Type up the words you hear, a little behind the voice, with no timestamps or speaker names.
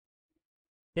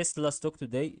Tesla stock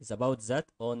today is about that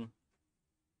on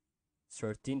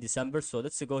 13 December. So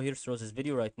let's go here through this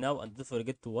video right now, and don't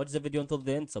forget to watch the video until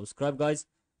the end. Subscribe, guys.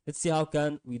 Let's see how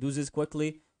can we do this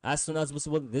quickly as soon as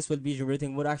possible. This will be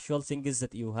generating more actual things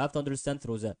that you have to understand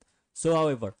through that. So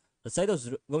however, the side is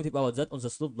going to be about that on the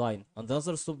slope line, and the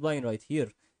other slope line right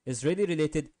here is really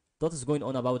related to what is going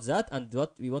on about that, and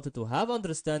what we wanted to have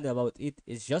understand about it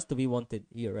is just to be wanted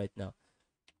here right now.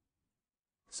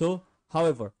 So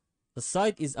however, the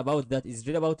side is about that is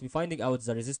really about finding out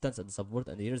the resistance and the support,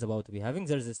 and here is about we having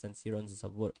the resistance here on the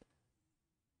support.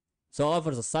 So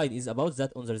however, the side is about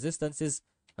that on the resistances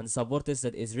and support is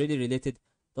that is really related to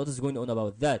what is going on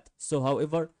about that. So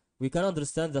however, we can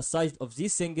understand the side of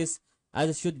these things as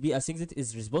it should be a thing that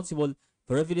is responsible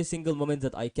for every single moment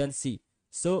that I can see.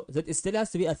 So that it still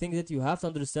has to be a thing that you have to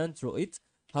understand through it.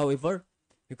 However,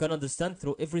 you can understand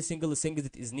through every single thing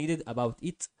that is needed about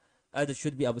it, as it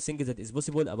should be a thing that is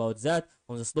possible about that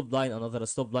on the slope line, another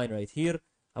slope line right here,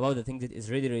 about the thing that is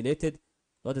really related,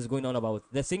 what is going on about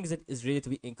the things that is really to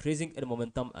be increasing in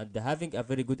momentum, and having a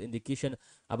very good indication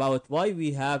about why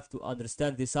we have to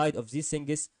understand the side of these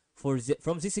things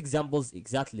from these examples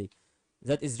exactly.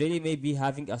 That is really maybe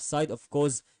having a side of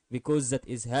cause, because that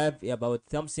is heavy about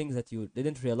something that you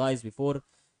didn't realize before,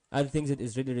 and things that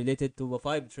is really related to a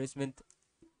five retracement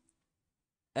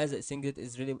as a thing that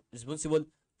is really responsible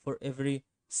for every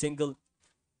single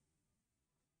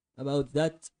about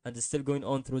that, and is still going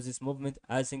on through this movement.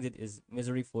 I think that is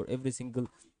misery for every single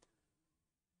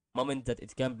moment that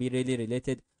it can be really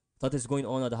related what is going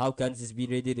on, and how can this be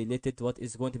really related to what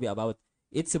is going to be about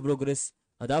its progress,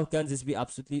 and how can this be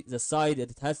absolutely the side that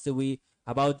it has to be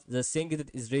about the thing that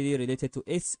is really related to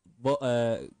its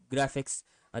graphics,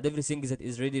 and everything that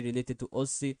is really related to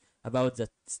also about the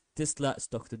Tesla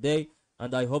stock today.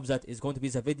 And I hope that is going to be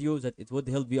the video that it would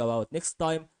help you out next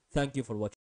time. Thank you for watching.